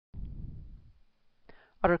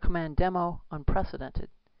Utter command demo unprecedented.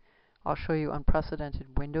 I'll show you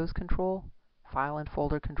unprecedented Windows control, file and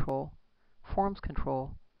folder control, forms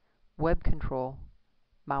control, web control,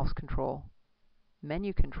 mouse control,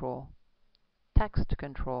 menu control, text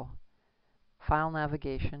control, file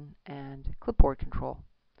navigation, and clipboard control.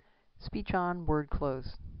 Speech on, word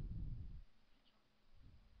close.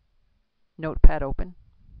 Notepad open.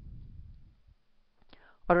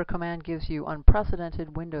 Utter command gives you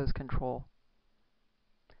unprecedented Windows control.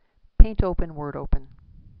 Paint open, word open.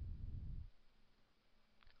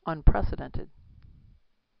 Unprecedented.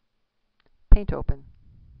 Paint open.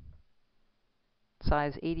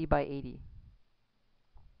 Size 80 by 80.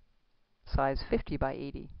 Size 50 by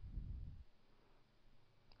 80.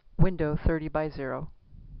 Window 30 by 0.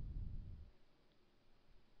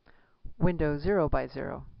 Window 0 by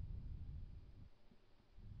 0.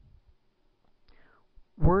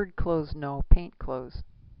 Word close no, paint close.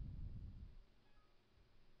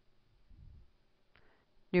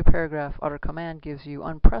 New paragraph utter command gives you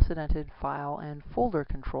unprecedented file and folder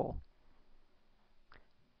control.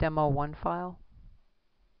 Demo 1 file.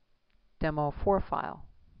 Demo 4 file.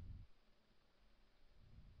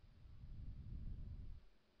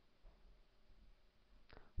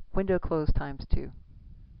 Window close times 2.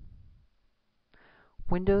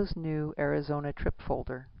 Windows new Arizona trip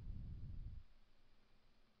folder.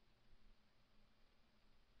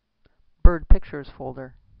 Bird pictures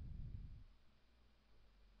folder.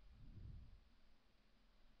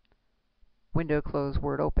 Window close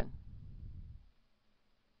word open.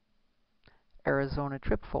 Arizona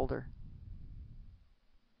trip folder.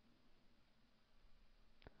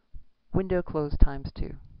 Window close times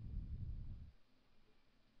 2.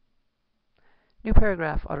 New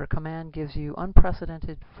paragraph utter command gives you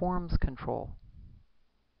unprecedented forms control.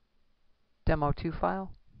 Demo 2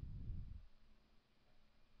 file.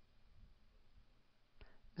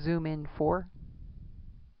 Zoom in 4.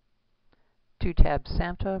 2 tab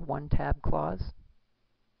SAMTA, 1 tab clause.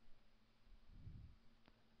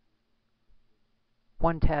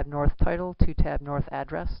 1 tab north title, 2 tab north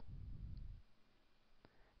address.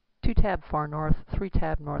 2 tab far north, 3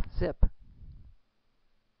 tab north zip.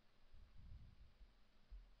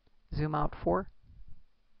 Zoom out 4.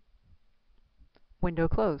 Window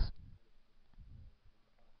close.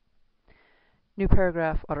 New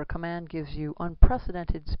paragraph utter command gives you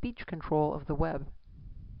unprecedented speech control of the web.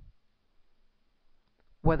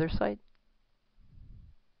 Weather site.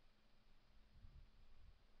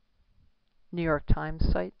 New York Times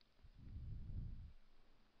site.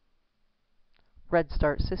 Red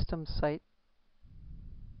Start Systems site.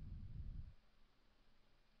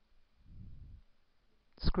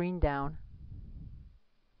 Screen down.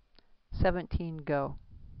 17 go.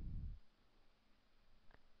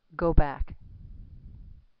 Go back.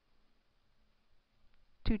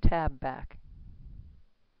 2 tab back.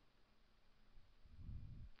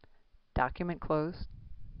 Document closed.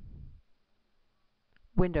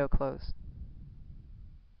 Window closed.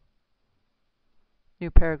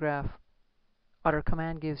 New paragraph utter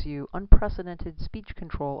command gives you unprecedented speech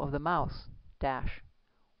control of the mouse. Dash.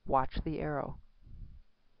 Watch the arrow.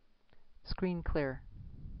 Screen clear.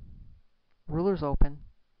 Rulers open.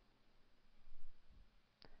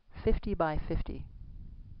 50 by 50.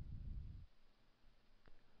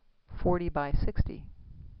 40 by 60.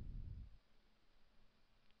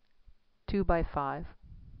 2 by 5.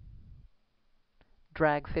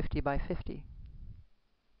 Drag 50 by 50.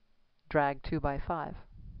 Drag 2 by 5.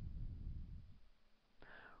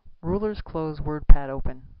 Rulers close WordPad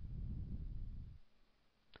open.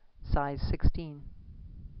 Size 16.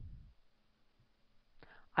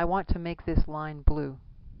 I want to make this line blue.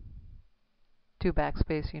 2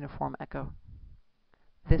 backspace uniform echo.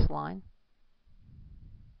 This line.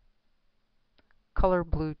 Color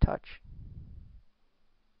blue touch.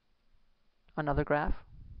 Another graph.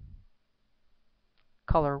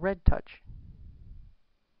 Color red touch.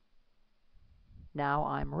 Now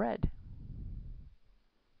I'm red.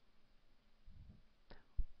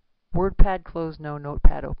 WordPad close no,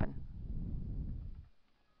 Notepad open.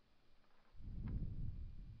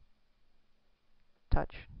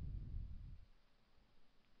 Touch.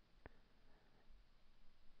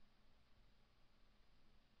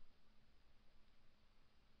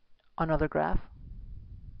 Another graph.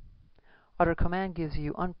 Utter command gives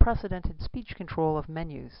you unprecedented speech control of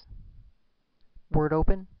menus. Word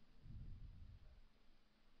open.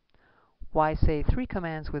 Why say 3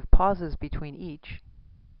 commands with pauses between each.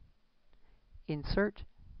 Insert.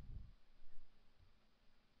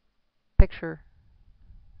 Picture.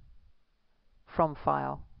 From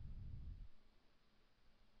file.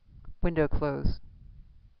 Window close.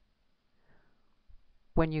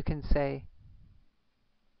 when you can say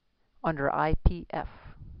under IPF,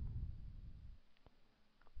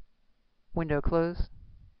 window close,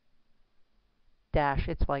 dash,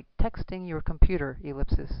 it's like texting your computer,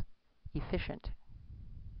 ellipsis, efficient.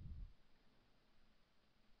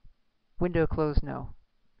 Window close, no.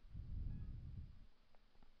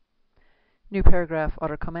 New paragraph,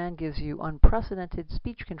 utter command gives you unprecedented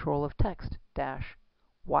speech control of text, dash,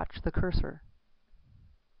 watch the cursor.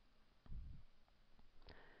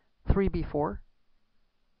 3 before,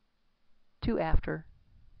 2 after,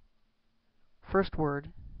 first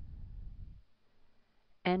word,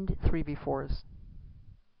 end 3 befores.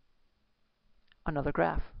 Another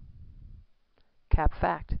graph. Cap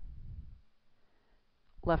fact.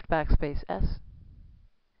 Left backspace S,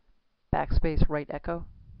 backspace right echo,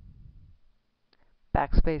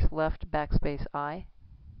 backspace left backspace I,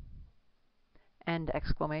 end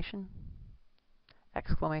exclamation,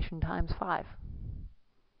 exclamation times 5.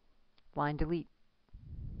 Line delete.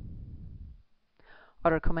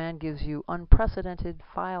 Utter command gives you unprecedented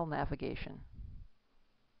file navigation.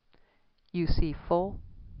 You see full,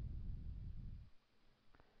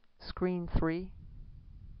 screen 3,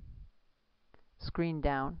 screen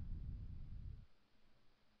down,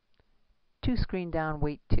 2 screen down,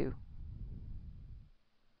 wait 2.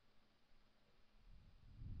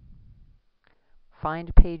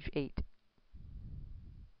 Find page 8.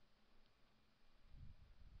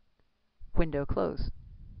 Window close.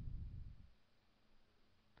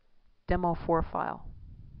 Demo 4 file.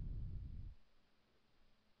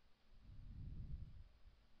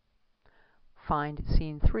 Find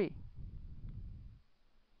scene 3.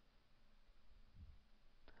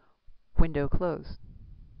 Window close.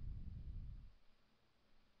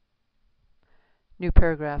 New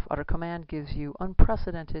paragraph, utter command gives you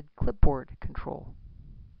unprecedented clipboard control.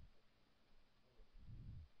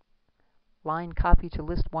 Line copy to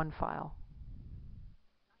list 1 file.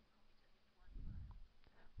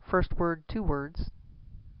 First word 2 words.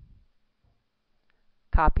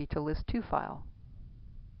 Copy to list 2 file.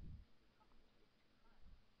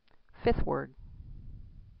 Fifth word.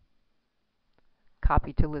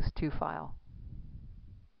 Copy to list 2 file.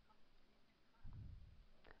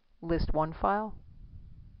 List 1 file.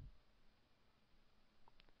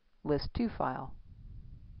 List 2 file.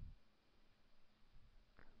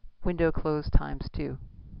 Window close times 2.